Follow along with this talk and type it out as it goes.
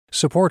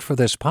Support for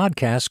this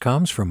podcast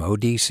comes from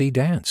ODC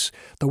Dance.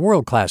 The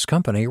world-class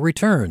company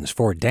returns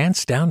for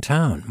Dance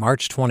Downtown,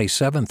 March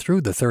 27th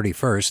through the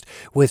 31st,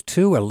 with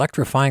 2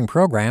 electrifying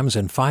programs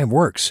and 5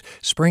 works,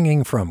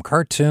 springing from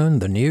cartoon,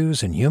 the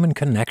news, and human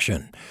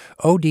connection.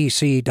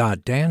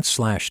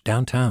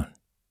 odc.dance/downtown.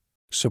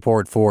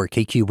 Support for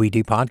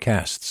KQED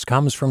podcasts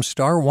comes from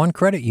Star One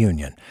Credit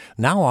Union,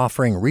 now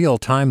offering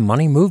real-time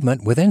money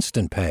movement with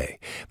Instant Pay.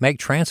 Make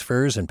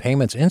transfers and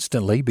payments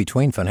instantly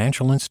between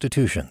financial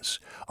institutions,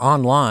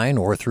 online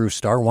or through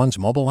Star One's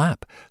mobile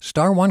app.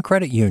 Star One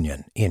Credit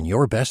Union, in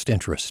your best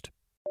interest.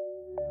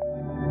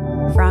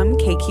 From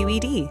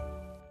KQED.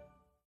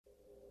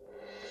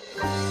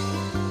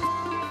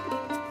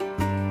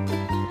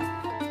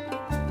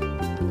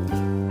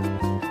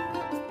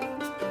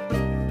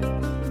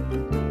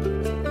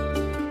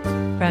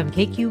 From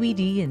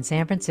KQED in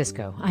San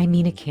Francisco, I'm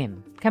Mina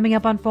Kim. Coming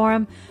up on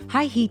Forum,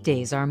 high heat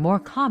days are more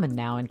common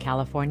now in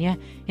California,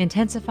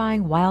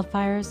 intensifying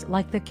wildfires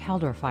like the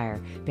Caldor Fire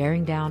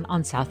bearing down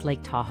on South Lake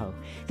Tahoe.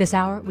 This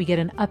hour, we get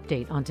an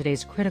update on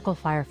today's critical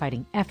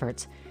firefighting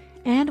efforts,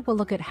 and we'll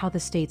look at how the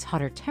state's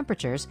hotter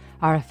temperatures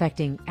are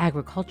affecting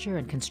agriculture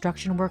and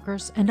construction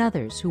workers and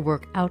others who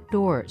work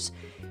outdoors.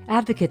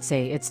 Advocates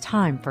say it's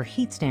time for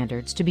heat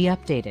standards to be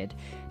updated,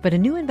 but a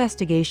new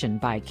investigation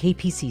by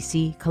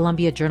KPCC,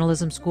 Columbia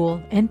Journalism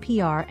School,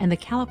 NPR, and the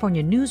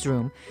California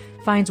Newsroom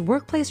finds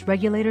workplace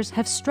regulators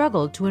have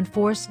struggled to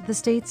enforce the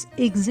state's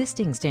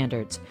existing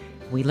standards.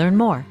 We learn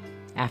more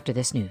after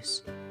this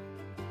news.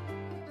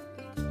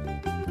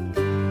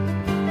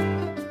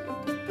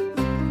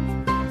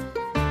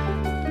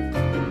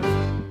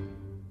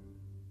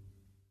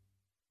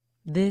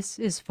 This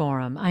is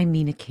Forum. I'm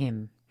Mina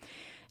Kim.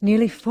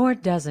 Nearly 4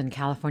 dozen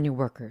California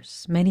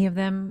workers, many of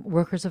them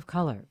workers of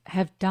color,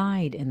 have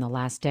died in the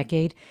last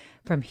decade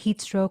from heat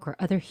stroke or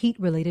other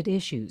heat-related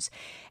issues.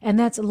 And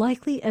that's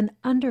likely an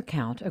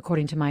undercount,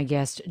 according to my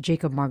guest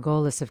Jacob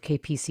Margolis of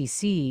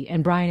KPCC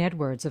and Brian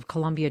Edwards of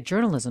Columbia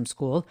Journalism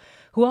School,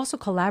 who also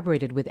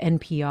collaborated with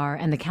NPR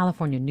and the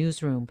California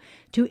Newsroom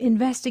to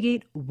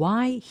investigate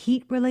why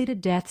heat-related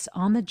deaths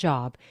on the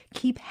job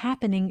keep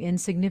happening in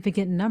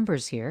significant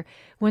numbers here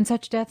when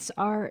such deaths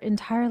are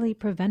entirely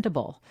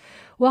preventable.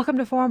 Welcome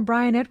to Forum,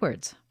 Brian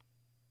Edwards.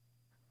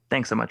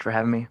 Thanks so much for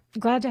having me.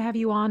 Glad to have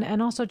you on,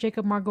 and also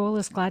Jacob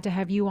Margolis, glad to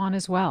have you on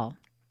as well.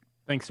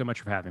 Thanks so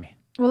much for having me.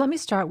 Well, let me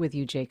start with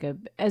you,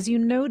 Jacob. As you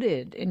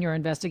noted in your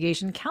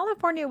investigation,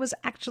 California was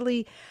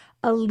actually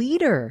a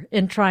leader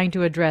in trying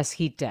to address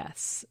heat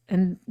deaths,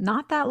 and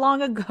not that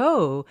long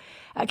ago.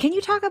 Can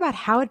you talk about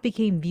how it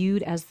became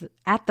viewed as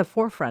at the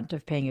forefront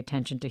of paying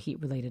attention to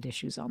heat-related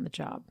issues on the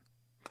job?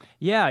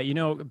 Yeah,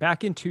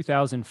 back in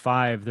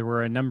 2005, there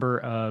were a number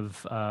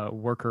of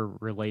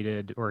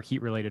worker-related or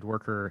heat-related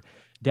worker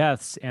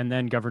deaths, and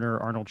then Governor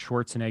Arnold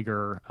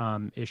Schwarzenegger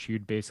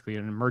issued basically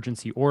an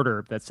emergency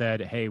order that said,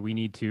 "Hey, we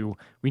need to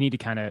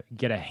kind of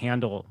get a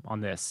handle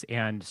on this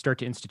and start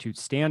to institute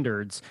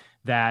standards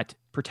that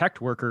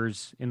protect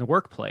workers in the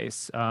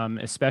workplace,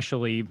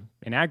 especially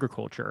in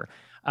agriculture."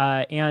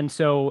 And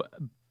so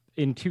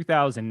in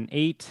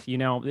 2008,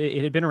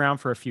 it had been around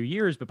for a few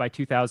years, but by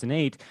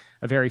 2008,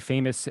 a very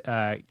famous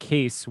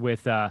case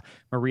with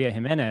Maria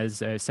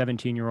Jimenez, a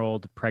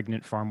 17-year-old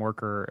pregnant farm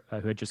worker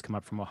who had just come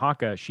up from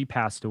Oaxaca, she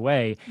passed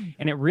away.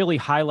 And it really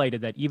highlighted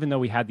that even though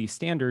we had these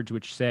standards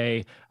which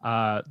say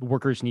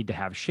workers need to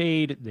have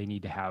shade, they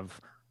need to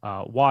have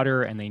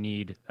water, and they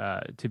need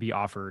to be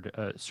offered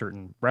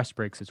certain rest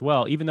breaks as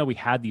well, even though we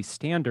had these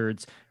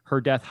standards,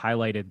 her death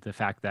highlighted the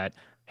fact that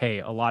hey,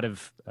 a lot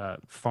of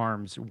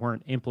farms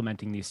weren't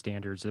implementing these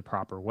standards the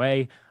proper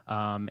way.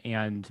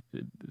 And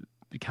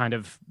kind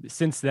of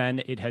since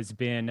then, it has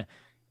been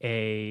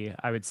I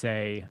would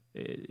say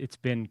it's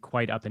been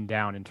quite up and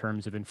down in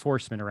terms of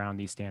enforcement around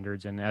these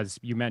standards. And as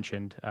you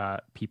mentioned,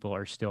 people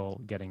are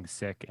still getting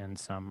sick and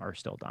some are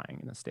still dying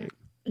in the state.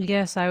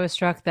 Yes, I was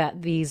struck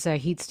that these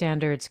heat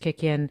standards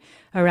kick in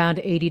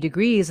around 80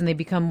 degrees and they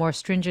become more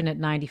stringent at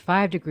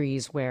 95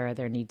 degrees, where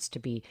there needs to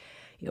be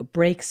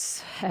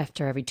breaks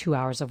after every 2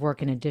 hours of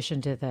work in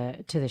addition to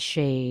the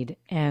shade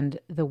and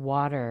the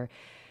water.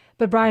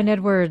 But Brian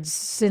Edwards,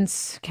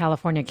 since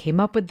California came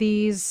up with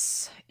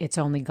these, it's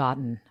only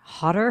gotten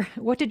hotter.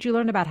 What did you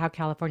learn about how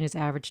California's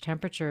average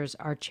temperatures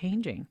are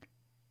changing?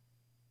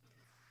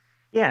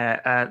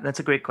 Yeah, that's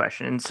a great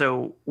question. And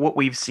so what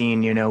we've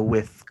seen,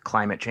 with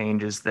climate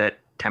change is that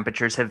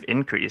temperatures have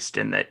increased,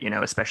 and that,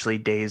 especially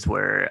days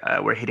where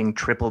we're hitting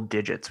triple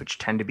digits, which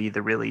tend to be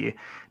the really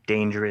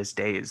dangerous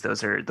days.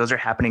 Those are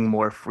happening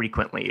more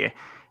frequently.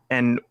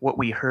 And what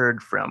we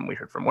heard from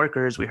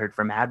workers, we heard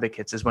from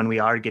advocates, is when we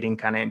are getting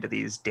kind of into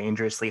these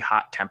dangerously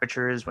hot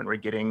temperatures, when we're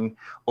getting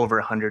over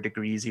 100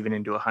 degrees, even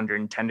into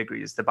 110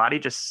 degrees, the body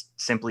just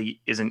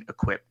simply isn't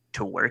equipped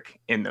to work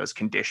in those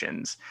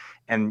conditions.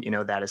 And,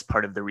 that is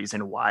part of the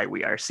reason why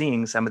we are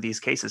seeing some of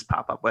these cases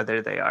pop up,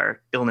 whether they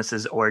are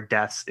illnesses or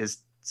deaths, is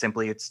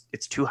simply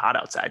it's too hot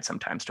outside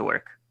sometimes to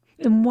work.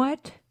 And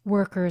what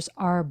workers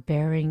are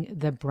bearing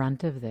the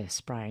brunt of this,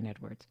 Brian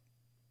Edwards?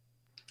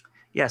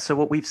 Yeah, so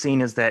what we've seen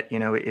is that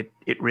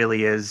it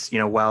really is,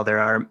 while there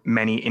are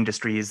many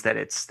industries that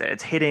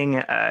it's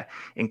hitting,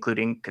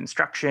 including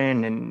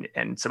construction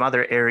and some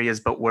other areas,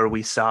 but where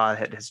we saw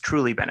it has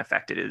truly been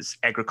affected is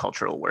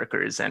agricultural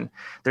workers, and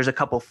there's a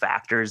couple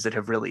factors that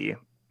have really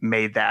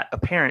made that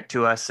apparent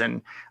to us.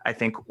 And I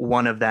think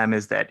one of them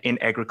is that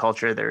in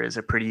agriculture there is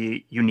a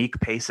pretty unique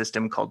pay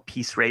system called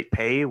piece rate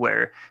pay,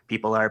 where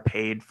people are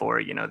paid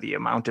for the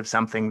amount of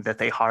something that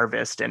they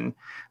harvest. And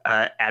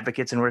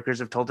advocates and workers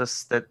have told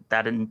us that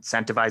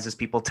incentivizes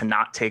people to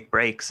not take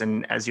breaks.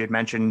 And as you had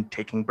mentioned,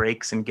 taking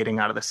breaks and getting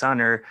out of the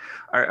sun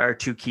are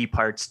two key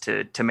parts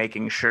to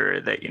making sure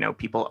that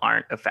people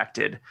aren't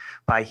affected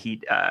by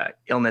heat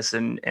illness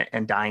and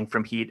dying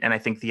from heat. And I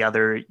think the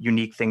other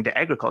unique thing to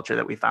agriculture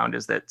that we found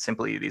is that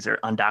simply these are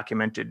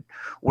undocumented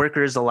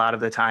workers a lot of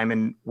the time.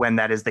 And when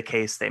that is the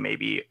case, they may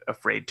be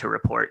afraid to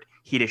report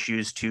heat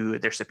issues to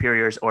their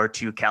superiors or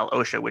to Cal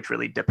OSHA, which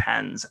really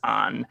depends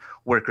on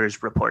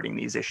workers reporting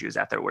these issues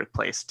at their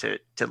workplace to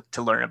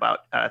learn about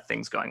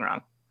things going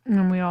wrong.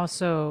 And we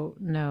also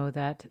know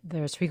that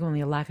there's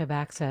frequently a lack of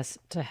access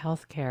to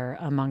health care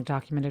among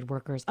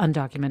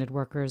undocumented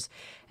workers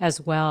as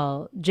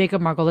well.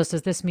 Jacob Margolis,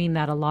 does this mean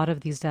that a lot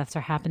of these deaths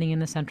are happening in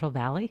the Central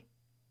Valley?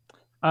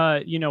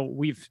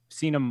 We've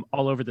seen them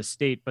all over the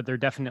state, but they're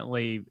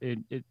definitely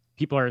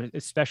people are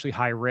especially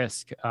high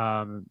risk,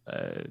 in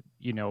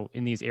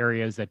these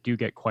areas that do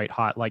get quite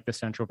hot, like the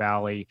Central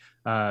Valley,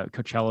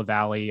 Coachella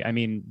Valley. I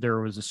mean, there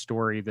was a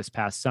story this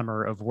past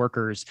summer of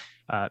workers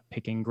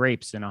picking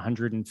grapes in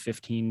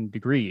 115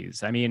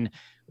 degrees. I mean,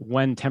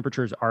 when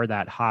temperatures are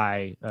that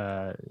high,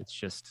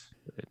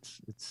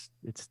 it's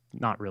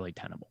not really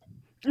tenable.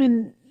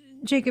 And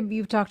Jacob,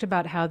 you've talked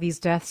about how these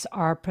deaths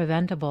are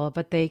preventable,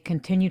 but they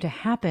continue to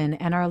happen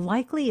and are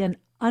likely an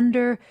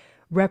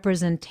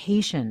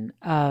underrepresentation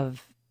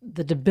of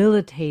the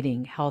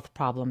debilitating health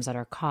problems that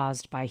are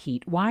caused by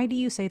heat. Why do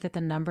you say that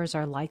the numbers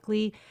are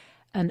likely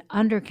an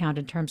undercount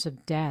in terms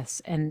of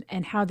deaths, and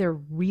how they're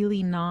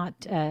really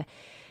not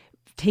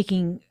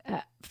taking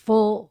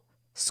full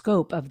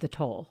scope of the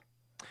toll?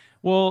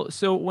 Well,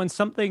 so when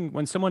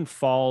someone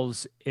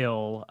falls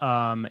ill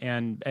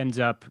and ends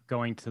up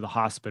going to the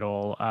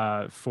hospital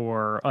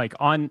for like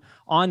on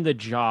the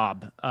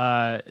job,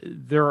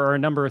 there are a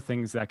number of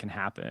things that can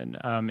happen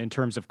in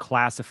terms of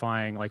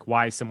classifying like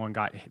why someone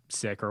got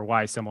sick or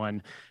why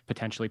someone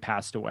potentially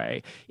passed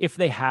away. If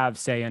they have,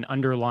 say, an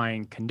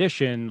underlying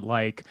condition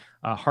like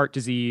heart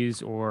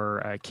disease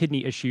or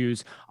kidney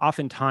issues,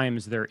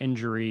 oftentimes their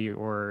injury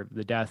or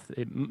the death,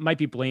 it might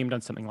be blamed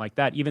on something like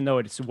that, even though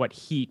it is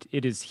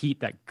heat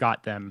that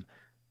got them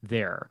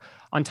there.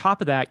 On top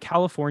of that,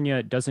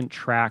 California doesn't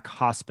track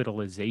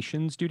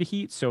hospitalizations due to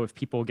heat. So if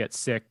people get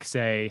sick,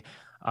 say,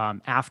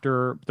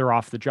 after they're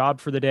off the job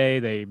for the day,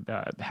 they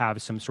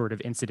have some sort of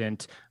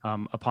incident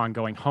upon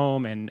going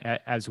home. And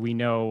as we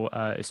know,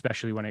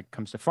 especially when it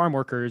comes to farm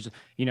workers,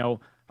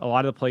 a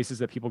lot of the places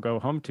that people go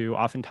home to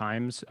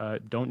oftentimes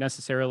don't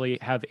necessarily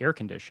have air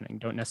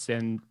conditioning,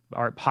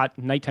 our hot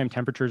nighttime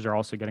temperatures are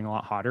also getting a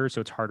lot hotter, so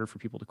it's harder for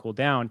people to cool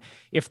down.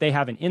 If they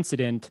have an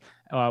incident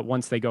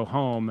once they go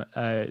home,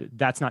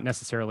 that's not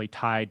necessarily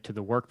tied to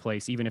the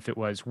workplace, even if it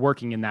was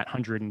working in that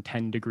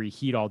 110-degree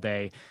heat all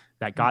day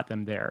that got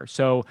them there.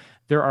 So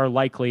there are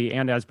likely,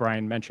 and as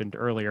Brian mentioned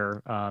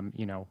earlier,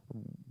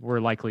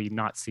 we're likely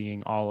not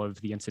seeing all of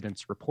the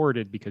incidents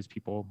reported because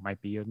people might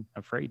be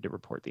afraid to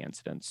report the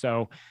incidents.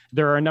 So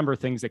there are a number of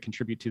things that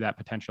contribute to that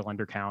potential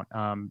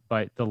undercount,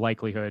 but the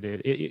likelihood,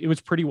 it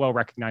was pretty well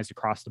recognized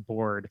across the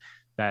board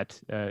that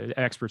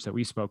experts that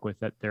we spoke with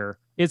that there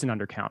is an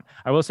undercount.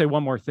 I will say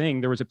one more thing.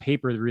 There was a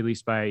paper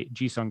released by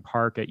Ji-Sung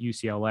Park at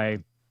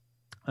UCLA,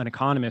 an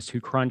economist who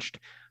crunched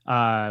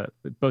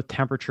both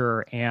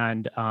temperature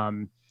and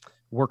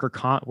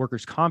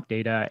workers' comp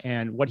data.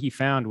 And what he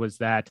found was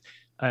that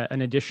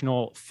an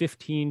additional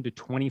 15 to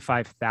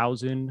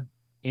 25,000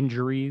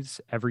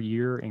 injuries every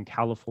year in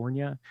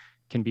California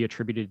can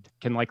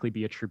likely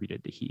be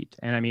attributed to heat.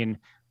 And I mean,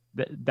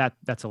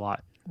 that's a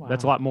lot. Wow.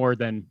 That's a lot more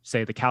than,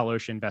 say, the Cal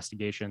OSHA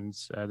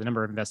investigations, the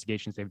number of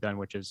investigations they've done,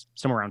 which is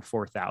somewhere around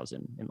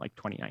 4,000 in like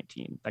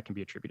 2019 that can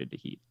be attributed to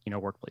heat,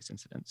 workplace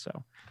incidents.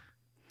 So.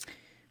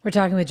 We're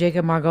talking with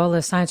Jacob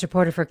Margolis, science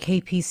reporter for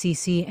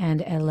KPCC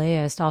and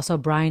LAist. Also,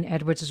 Brian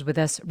Edwards is with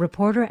us,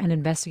 reporter and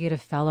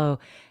investigative fellow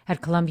at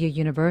Columbia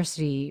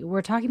University.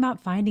 We're talking about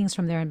findings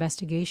from their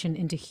investigation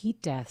into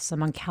heat deaths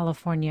among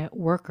California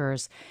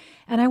workers.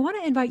 And I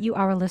want to invite you,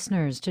 our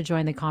listeners, to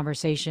join the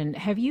conversation.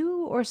 Have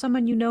you or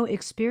someone you know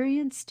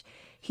experienced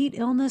heat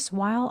illness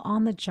while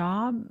on the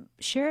job?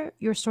 Share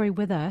your story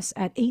with us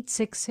at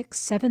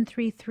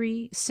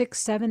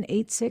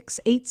 866-733-6786,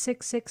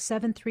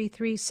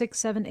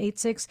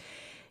 866-733-6786.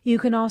 You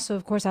can also,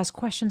 of course, ask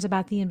questions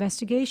about the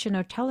investigation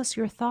or tell us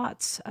your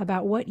thoughts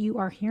about what you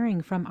are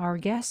hearing from our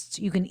guests.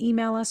 You can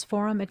email us,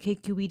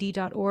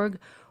 forum@kqed.org,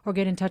 or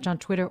get in touch on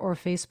Twitter or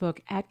Facebook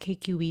at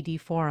KQED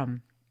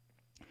Forum.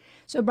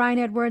 So, Brian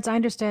Edwards, I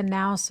understand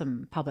now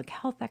some public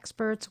health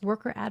experts,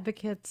 worker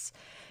advocates,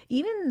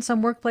 even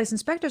some workplace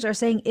inspectors are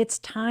saying it's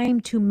time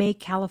to make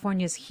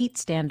California's heat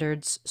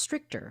standards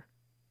stricter.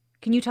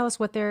 Can you tell us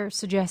what they're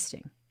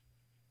suggesting?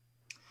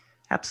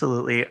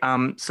 Absolutely.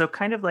 So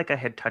kind of like I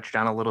had touched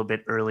on a little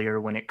bit earlier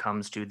when it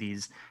comes to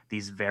these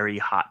very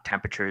hot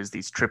temperatures,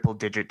 these triple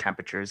digit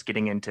temperatures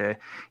getting into,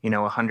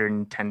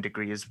 110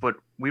 degrees. What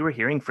we were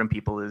hearing from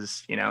people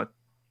is,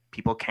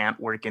 people can't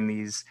work in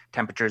these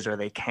temperatures or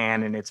they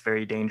can, and it's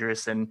very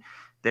dangerous. And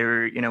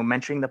they're,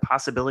 mentioning the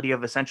possibility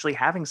of essentially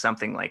having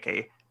something like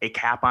a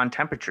cap on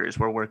temperatures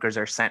where workers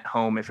are sent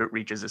home if it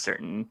reaches a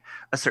certain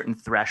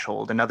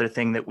threshold. Another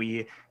thing that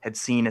we had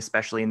seen,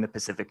 especially in the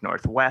Pacific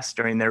Northwest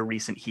during their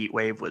recent heat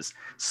wave, was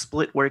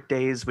split work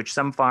days, which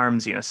some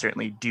farms,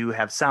 certainly do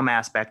have some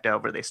aspect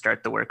of where they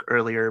start the work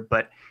earlier,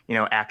 but,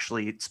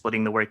 actually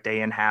splitting the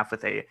workday in half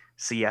with a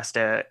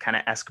siesta kind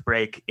of esque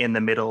break in the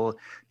middle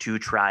to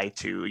try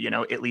to,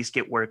 at least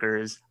get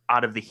workers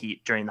out of the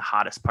heat during the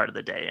hottest part of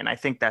the day. And I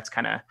think that's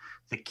kind of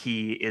the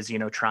key is,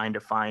 trying to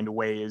find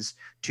ways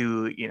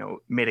to,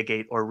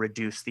 mitigate or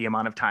reduce the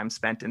amount of time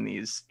spent in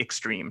these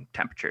extreme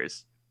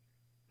temperatures.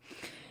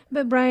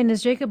 But Brian,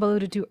 as Jacob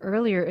alluded to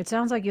earlier, it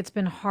sounds like it's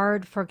been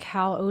hard for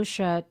Cal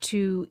OSHA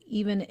to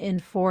even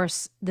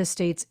enforce the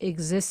state's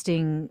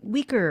existing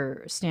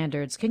weaker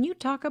standards. Can you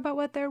talk about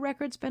what their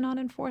record's been on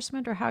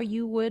enforcement or how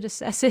you would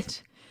assess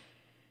it?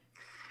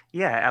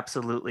 Yeah,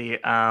 absolutely.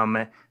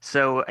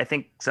 So I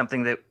think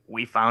something that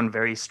we found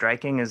very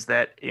striking is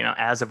that,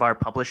 as of our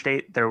published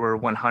date, there were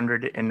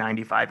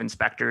 195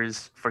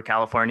 inspectors for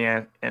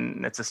California,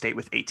 and that's a state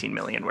with 18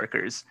 million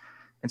workers.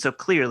 And so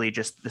clearly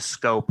just the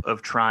scope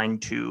of trying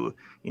to,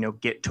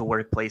 get to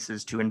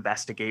workplaces, to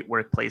investigate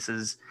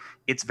workplaces,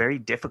 it's very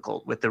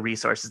difficult with the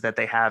resources that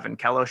they have. And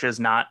Cal OSHA is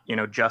not,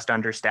 just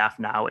understaffed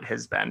now. It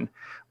has been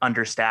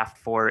understaffed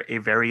for a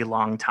very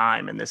long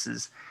time. And this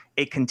is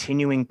a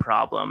continuing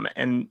problem.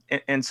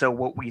 And so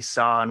what we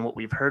saw and what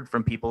we've heard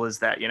from people is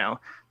that,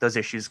 those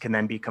issues can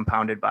then be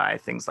compounded by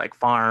things like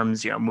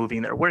farms,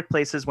 moving their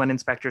workplaces when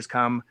inspectors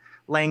come,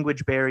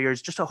 language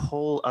barriers, just a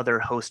whole other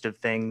host of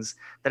things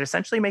that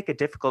essentially make it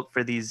difficult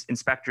for these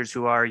inspectors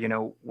who are,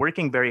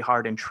 working very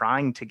hard and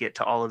trying to get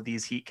to all of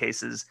these heat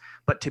cases,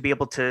 but to be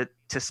able to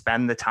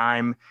spend the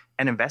time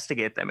and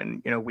investigate them.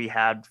 And, we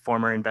had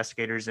former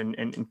investigators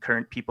and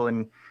current people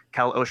in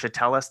Cal OSHA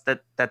tell us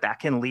that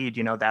can lead,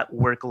 that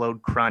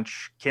workload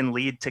crunch can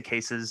lead to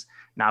cases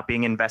not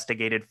being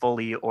investigated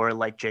fully, or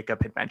like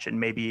Jacob had mentioned,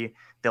 maybe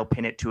they'll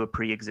pin it to a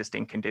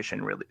pre-existing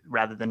condition really,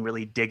 rather than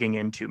really digging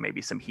into maybe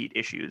some heat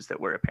issues that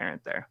were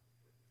apparent there.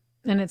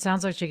 And it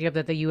sounds like, Jacob,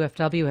 that the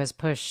UFW has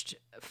pushed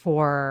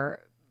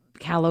for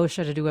Cal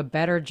OSHA to do a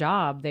better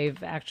job.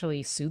 They've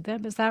actually sued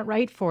them, is that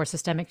right, for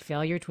systemic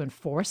failure to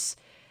enforce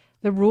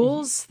the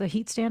rules, the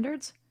heat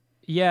standards?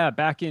 Yeah,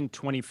 back in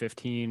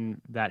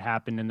 2015, that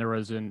happened, and there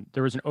was an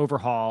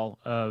overhaul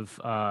of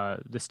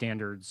the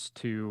standards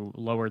to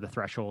lower the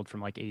threshold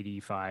from like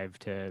 85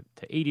 to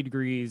 80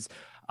 degrees.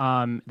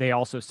 They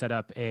also set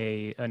up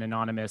an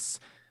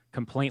anonymous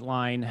complaint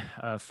line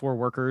for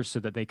workers so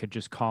that they could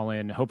just call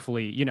in,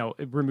 hopefully,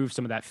 remove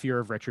some of that fear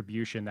of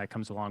retribution that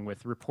comes along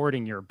with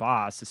reporting your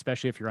boss,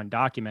 especially if you're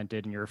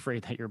undocumented and you're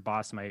afraid that your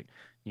boss might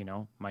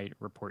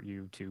report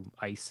you to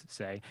ICE,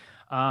 say.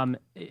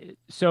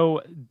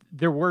 So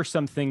there were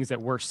some things that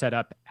were set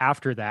up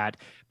after that.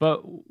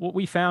 But what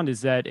we found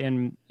is that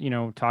in,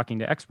 talking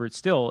to experts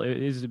still,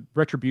 is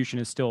retribution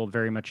is still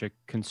very much a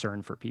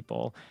concern for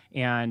people.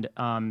 And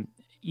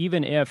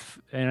even if,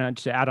 and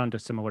to add on to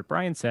some of what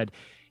Brian said,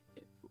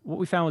 what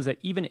we found was that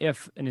even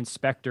if an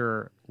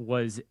inspector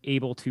was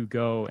able to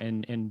go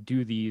and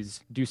do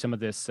some of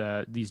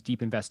these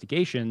deep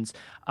investigations,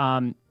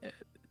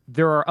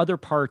 there are other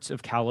parts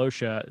of Cal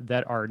OSHA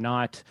that are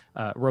not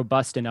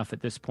robust enough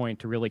at this point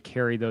to really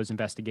carry those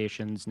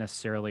investigations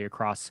necessarily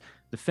across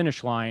the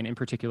finish line. In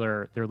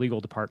particular, their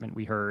legal department,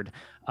 we heard,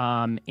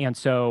 and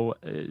so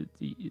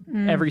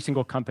every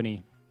single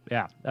company,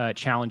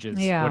 challenges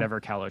whatever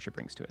Cal OSHA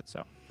brings to it.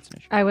 So.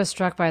 I was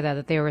struck by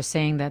that they were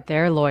saying that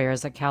their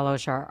lawyers at Cal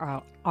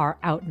OSHA are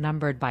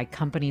outnumbered by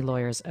company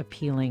lawyers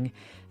appealing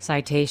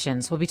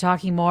citations. We'll be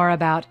talking more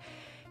about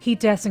heat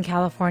deaths in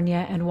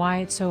California and why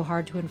it's so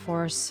hard to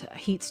enforce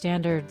heat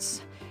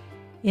standards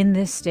in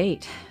this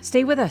state.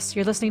 Stay with us.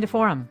 You're listening to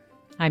Forum.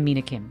 I'm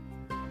Mina Kim.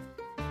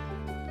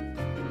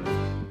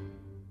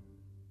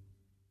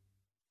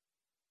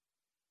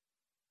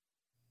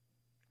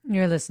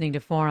 You're listening to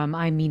Forum.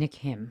 I'm Mina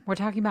Kim. We're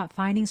talking about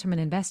findings from an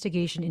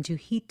investigation into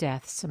heat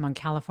deaths among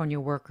California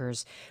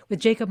workers with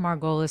Jacob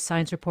Margolis,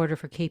 science reporter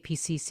for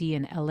KPCC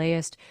and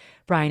LAist,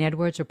 Brian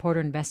Edwards,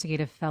 reporter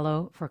investigative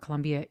fellow for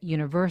Columbia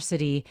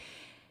University.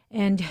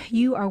 And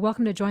you are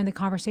welcome to join the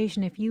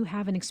conversation if you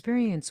have an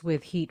experience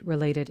with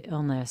heat-related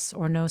illness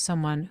or know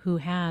someone who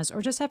has,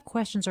 or just have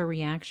questions or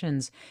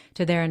reactions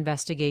to their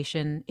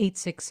investigation.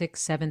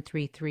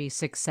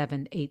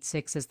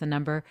 866-733-6786 is the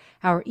number.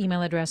 Our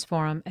email address,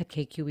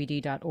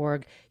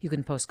 forum@kqed.org. You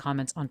can post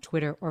comments on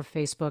Twitter or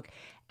Facebook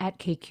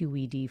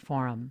 @KQED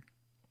Forum.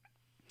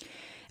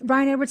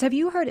 Brian Edwards, have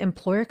you heard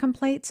employer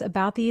complaints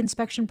about the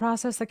inspection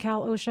process, the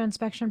Cal OSHA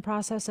inspection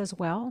process as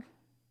well?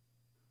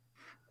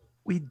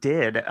 We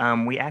did.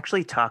 We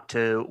actually talked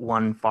to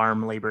one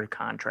farm labor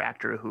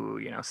contractor who,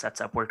 sets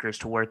up workers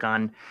to work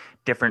on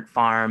different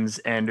farms,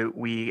 and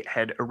we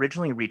had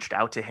originally reached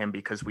out to him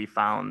because we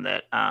found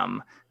that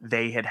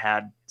they had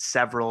had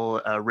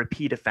several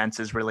repeat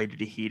offenses related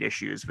to heat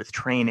issues with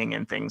training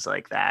and things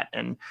like that.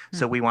 And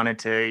so we wanted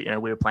to,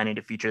 we were planning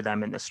to feature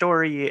them in the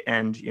story,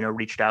 and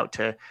reached out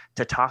to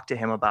talk to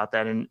him about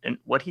that. And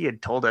what he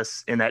had told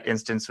us in that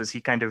instance was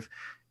he kind of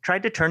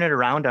tried to turn it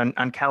around on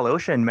Cal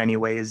OSHA in many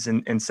ways,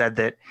 and said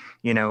that,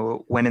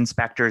 when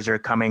inspectors are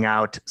coming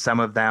out, some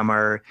of them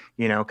are,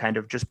 kind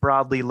of just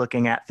broadly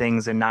looking at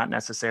things and not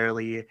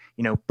necessarily,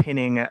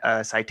 pinning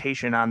a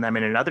citation on them.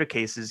 And in other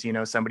cases,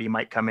 somebody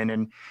might come in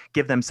and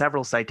give them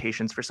several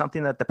citations for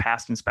something that the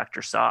past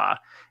inspector saw.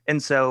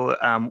 And so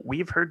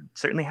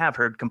certainly have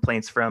heard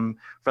complaints from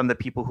the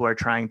people who are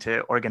trying to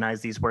organize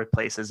these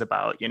workplaces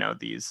about,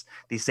 these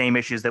same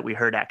issues that we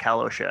heard at Cal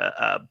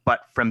OSHA,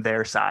 but from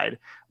their side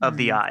of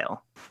the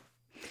aisle.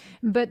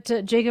 But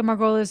Jacob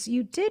Margolis,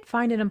 you did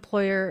find an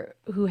employer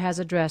who has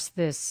addressed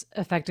this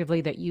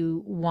effectively that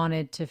you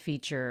wanted to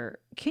feature.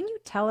 Can you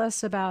tell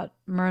us about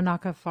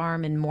Muranaka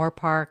Farm in Moore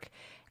Park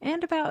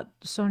and about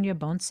Sonia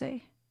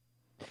Bonce?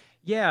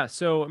 Yeah,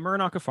 so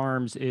Muranaka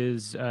Farms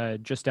is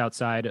just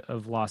outside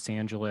of Los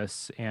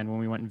Angeles, and when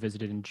we went and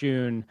visited in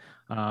June,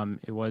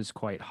 it was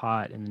quite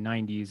hot in the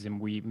 90s, and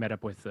we met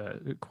up with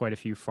quite a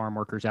few farm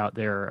workers out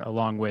there,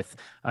 along with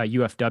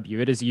UFW.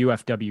 It is a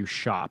UFW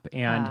shop,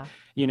 and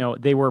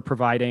they were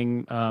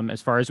providing,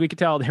 as far as we could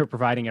tell, they were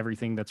providing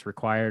everything that's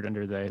required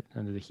under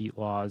the heat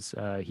laws,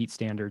 heat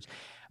standards.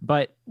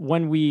 But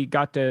when we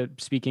got to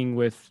speaking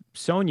with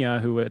Sonia,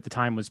 who at the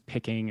time was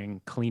picking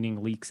and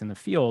cleaning leaks in the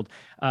field,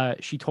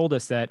 she told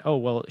us that,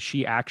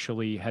 she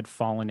actually had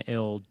fallen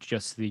ill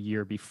just the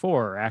year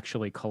before,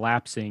 actually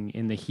collapsing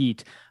in the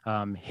heat,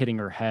 hitting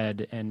her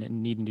head and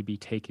needing to be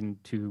taken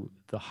to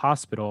the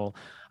hospital.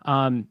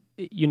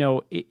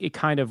 It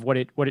kind of what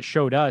it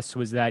showed us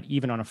was that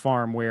even on a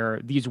farm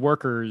where these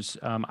workers,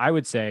 I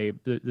would say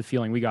the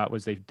feeling we got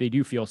was they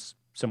do feel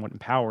somewhat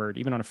empowered.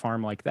 Even on a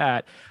farm like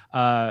that,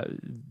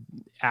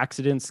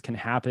 accidents can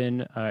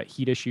happen,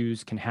 heat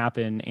issues can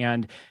happen.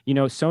 And,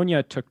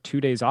 Sonia took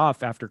 2 days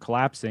off after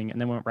collapsing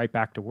and then went right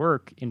back to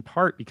work, in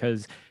part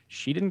because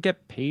she didn't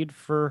get paid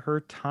for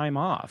her time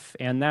off.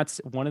 And that's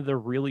one of the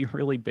really,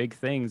 really big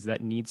things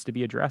that needs to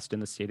be addressed in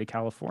the state of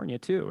California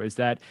too, is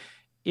that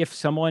if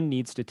someone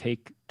needs to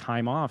take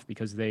time off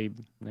because they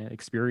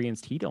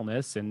experienced heat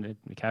illness and it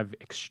can have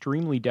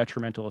extremely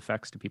detrimental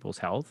effects to people's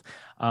health,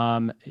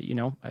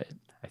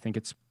 I think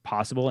it's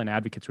possible, and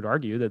advocates would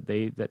argue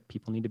that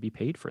people need to be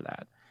paid for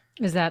that.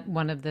 Is that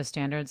one of the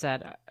standards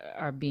that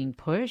are being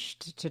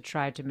pushed to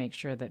try to make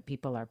sure that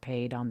people are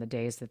paid on the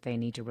days that they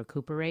need to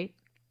recuperate?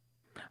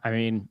 I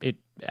mean, it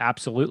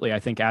absolutely. I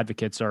think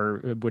advocates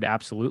would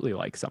absolutely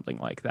like something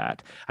like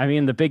that. I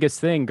mean, the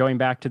biggest thing, going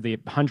back to the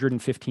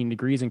 115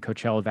 degrees in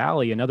Coachella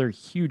Valley, another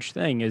huge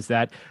thing is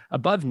that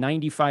above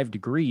 95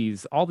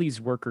 degrees, all these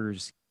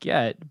workers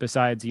get,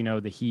 besides,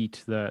 the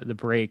heat, the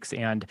breaks,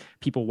 and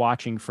people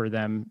watching for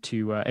them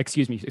to,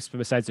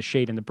 besides the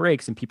shade and the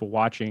breaks and people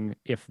watching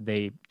if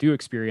they do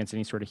experience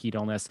any sort of heat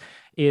illness,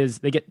 is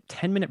they get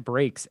 10-minute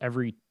breaks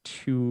every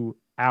 2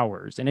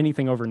 hours, and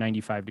anything over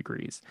 95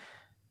 degrees.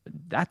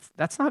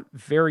 That's not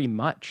very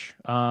much,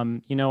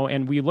 and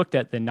we looked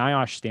at the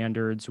NIOSH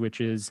standards,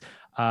 which is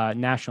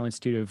National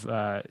Institute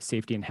of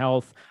Safety and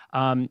Health,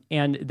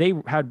 and they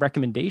had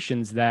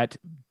recommendations that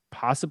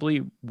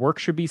possibly work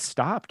should be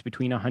stopped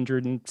between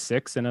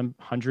 106 and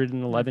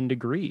 111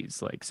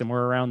 degrees, like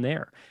somewhere around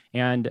there.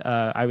 And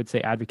I would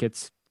say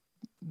advocates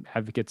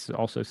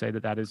also say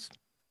that is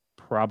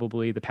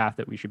probably the path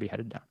that we should be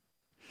headed down.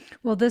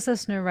 Well, this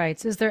listener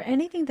writes, is there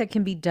anything that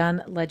can be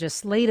done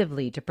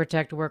legislatively to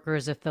protect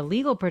workers if the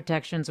legal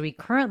protections we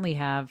currently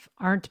have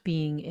aren't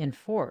being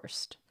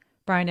enforced?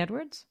 Brian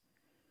Edwards?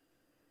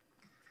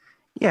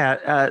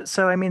 Yeah.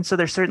 So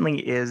there certainly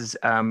is,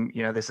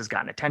 this has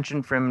gotten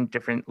attention from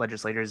different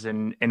legislators,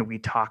 and we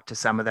talked to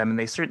some of them, and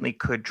they certainly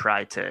could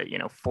try to,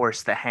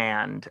 force the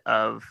hand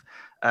of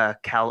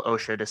Cal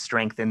OSHA to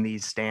strengthen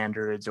these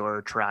standards,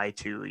 or try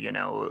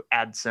to,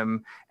 add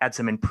some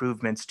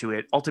improvements to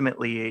it.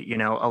 Ultimately,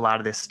 a lot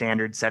of this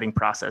standard setting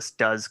process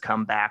does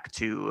come back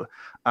to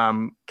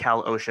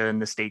Cal OSHA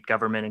and the state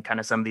government and kind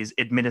of some of these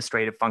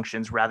administrative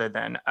functions rather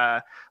than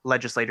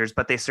legislators.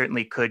 But they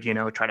certainly could,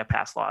 try to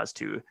pass laws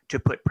to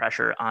put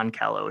pressure on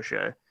Cal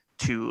OSHA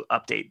to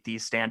update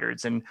these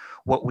standards. And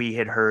what we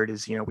had heard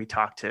is, we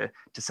talked to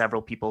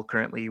several people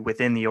currently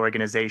within the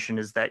organization,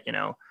 is that,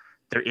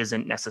 there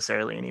isn't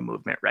necessarily any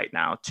movement right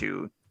now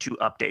to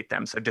update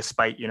them. So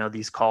despite,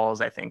 these calls,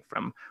 I think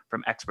from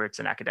experts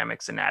and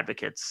academics and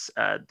advocates,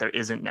 there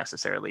isn't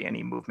necessarily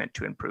any movement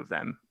to improve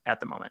them at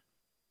the moment.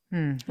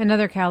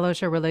 Another Cal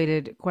OSHA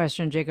related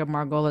question, Jacob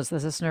Margolis, the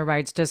listener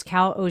writes, does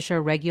Cal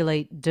OSHA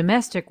regulate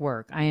domestic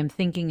work? I am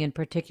thinking in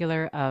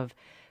particular of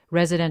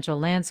residential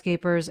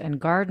landscapers and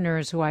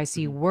gardeners who I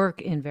see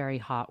work in very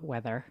hot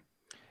weather.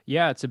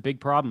 Yeah, it's a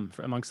big problem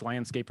amongst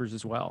landscapers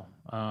as well.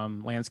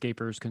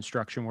 Landscapers,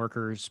 construction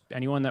workers,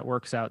 anyone that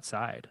works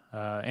outside,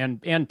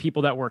 and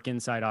people that work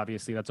inside.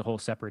 Obviously, that's a whole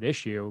separate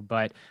issue.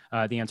 But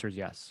the answer is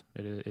yes.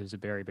 It is a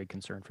very big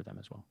concern for them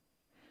as well.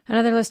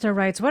 Another listener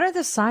writes, "What are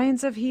the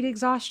signs of heat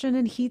exhaustion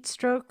and heat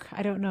stroke?"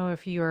 I don't know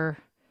if your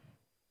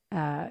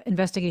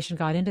investigation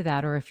got into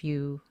that, or if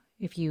you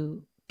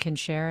can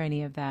share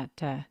any of that,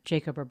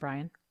 Jacob or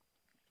Brian.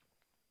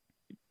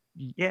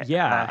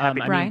 Yeah.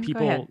 Brian,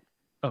 people. go ahead.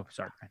 Oh,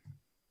 sorry.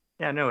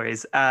 Yeah, no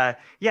worries.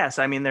 Yes,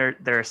 I mean there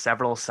are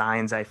several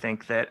signs I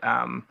think that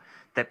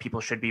that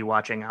people should be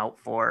watching out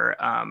for.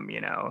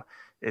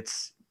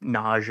 It's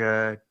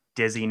nausea,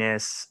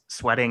 dizziness,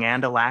 sweating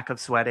and a lack of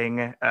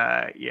sweating.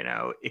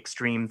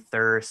 Extreme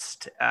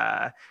thirst,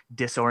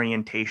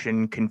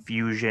 disorientation,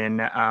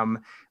 confusion.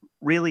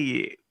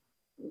 Really,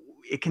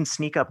 it can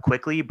sneak up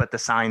quickly, but the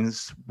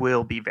signs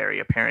will be very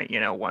apparent.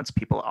 Once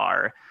people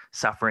are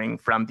suffering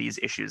from these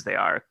issues, they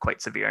are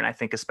quite severe. And I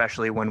think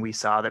especially when we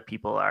saw that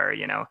people are,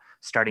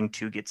 starting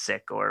to get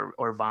sick or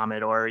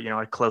vomit or,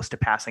 are close to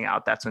passing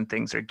out, that's when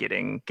things are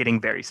getting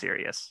very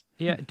serious.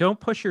 Yeah. Don't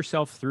push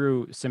yourself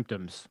through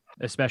symptoms,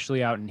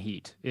 especially out in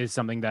heat, is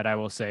something that I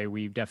will say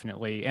we've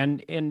definitely,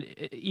 and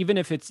even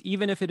if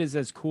it is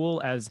as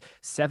cool as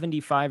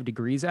 75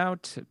 degrees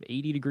out,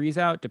 80 degrees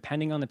out,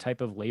 depending on the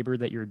type of labor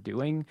that you're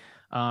doing,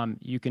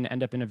 you can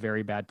end up in a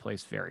very bad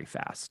place very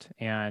fast.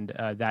 And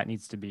that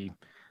needs to be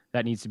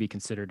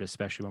considered,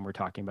 especially when we're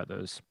talking about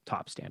those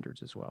top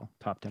standards as well,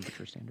 top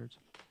temperature standards.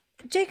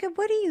 Jacob,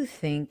 what do you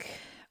think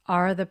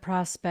are the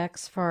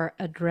prospects for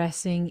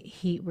addressing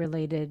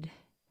heat-related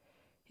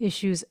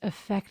issues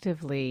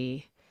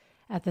effectively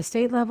at the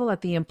state level,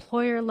 at the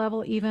employer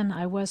level even?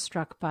 I was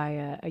struck by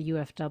a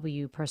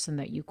UFW person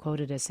that you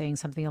quoted as saying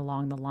something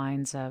along the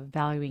lines of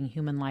valuing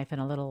human life and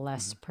a little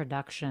less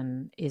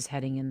production is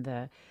heading in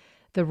the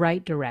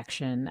right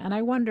direction. And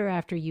I wonder,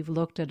 after you've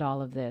looked at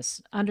all of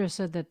this,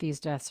 understood that these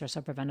deaths are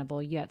so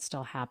preventable yet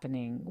still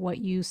happening, what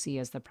you see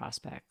as the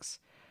prospects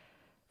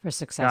for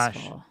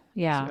successful. Gosh.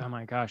 Yeah. Oh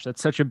my gosh,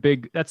 that's such a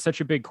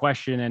big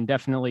question, and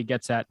definitely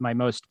gets at my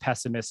most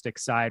pessimistic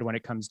side when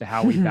it comes to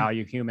how we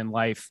value human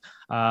life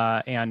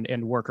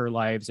and worker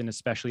lives, and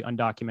especially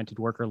undocumented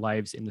worker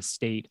lives in the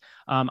state.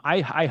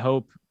 I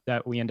hope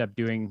that we end up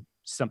doing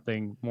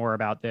something more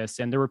about this.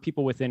 And there were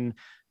people within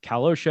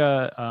Cal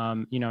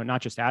OSHA,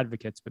 not just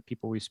advocates, but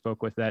people we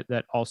spoke with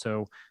that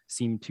also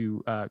seem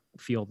to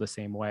feel the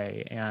same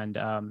way. And,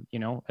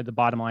 the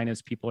bottom line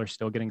is people are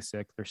still getting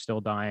sick, they're still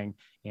dying,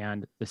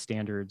 and the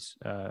standards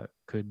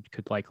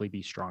could likely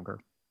be stronger.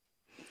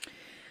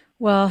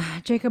 Well,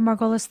 Jacob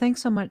Margolis,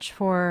 thanks so much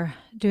for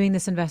doing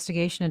this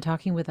investigation and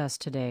talking with us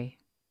today.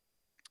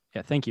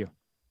 Yeah, thank you.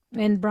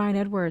 And Brian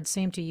Edwards,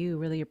 same to you.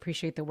 Really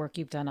appreciate the work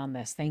you've done on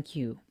this. Thank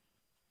you.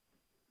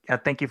 Yeah,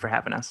 thank you for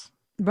having us.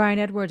 Brian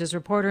Edwards is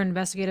reporter and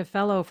investigative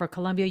fellow for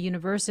Columbia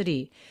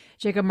University.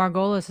 Jacob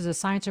Margolis is a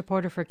science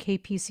reporter for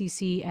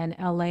KPCC and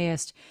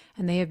LAist,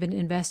 and they have been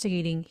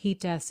investigating heat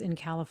deaths in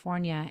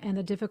California and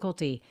the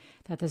difficulty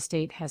that the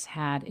state has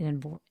had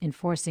in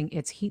enforcing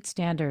its heat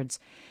standards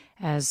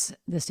as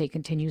the state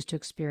continues to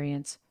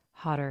experience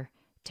hotter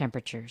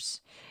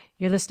temperatures.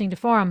 You're listening to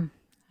Forum.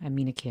 I'm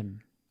Mina Kim.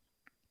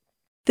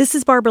 This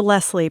is Barbara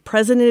Leslie,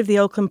 president of the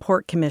Oakland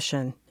Port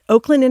Commission.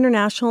 Oakland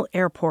International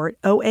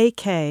Airport,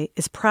 OAK,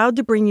 is proud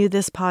to bring you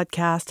this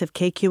podcast of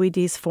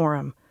KQED's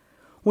Forum.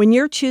 When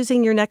you're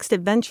choosing your next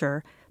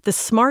adventure, the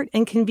smart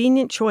and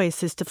convenient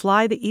choice is to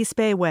fly the East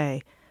Bay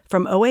Way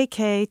from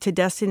OAK to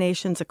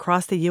destinations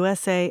across the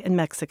USA and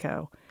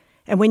Mexico.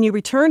 And when you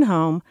return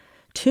home,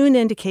 tune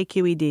in to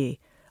KQED,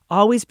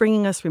 always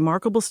bringing us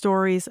remarkable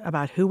stories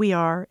about who we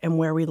are and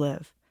where we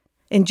live.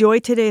 Enjoy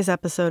today's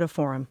episode of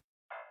Forum.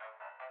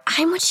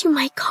 I'm what you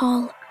might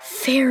call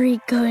very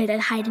good at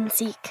hide and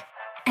seek.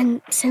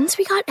 And since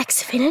we got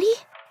Xfinity,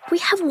 we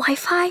have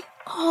Wi-Fi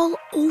all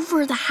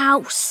over the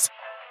house,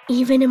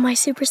 even in my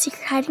super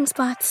secret hiding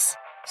spots.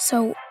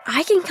 So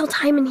I can kill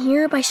time in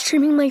here by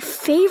streaming my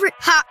favorite...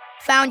 Ha!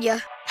 Found you.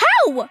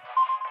 How?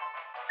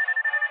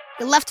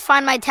 You left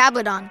Find My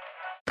tablet on.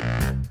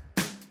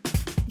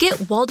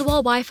 Get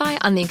wall-to-wall Wi-Fi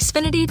on the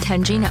Xfinity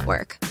 10G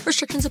network.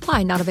 Restrictions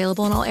apply. Not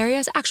available in all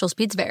areas. Actual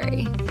speeds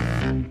vary.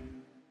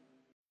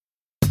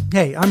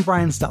 Hey, I'm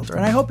Brian Stelter,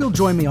 and I hope you'll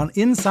join me on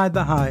Inside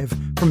the Hive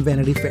from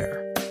Vanity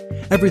Fair.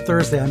 Every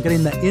Thursday, I'm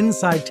getting the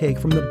inside take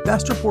from the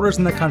best reporters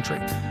in the country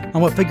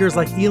on what figures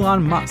like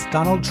Elon Musk,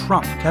 Donald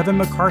Trump, Kevin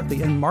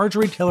McCarthy, and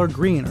Marjorie Taylor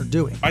Greene are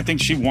doing. I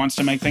think she wants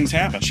to make things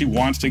happen. She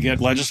wants to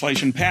get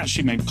legislation passed.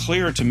 She made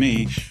clear to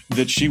me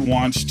that she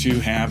wants to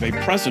have a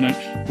president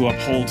who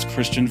upholds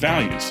Christian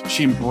values.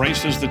 She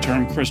embraces the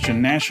term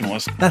Christian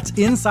nationalist. That's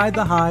Inside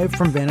the Hive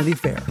from Vanity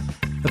Fair,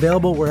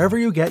 available wherever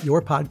you get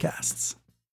your podcasts.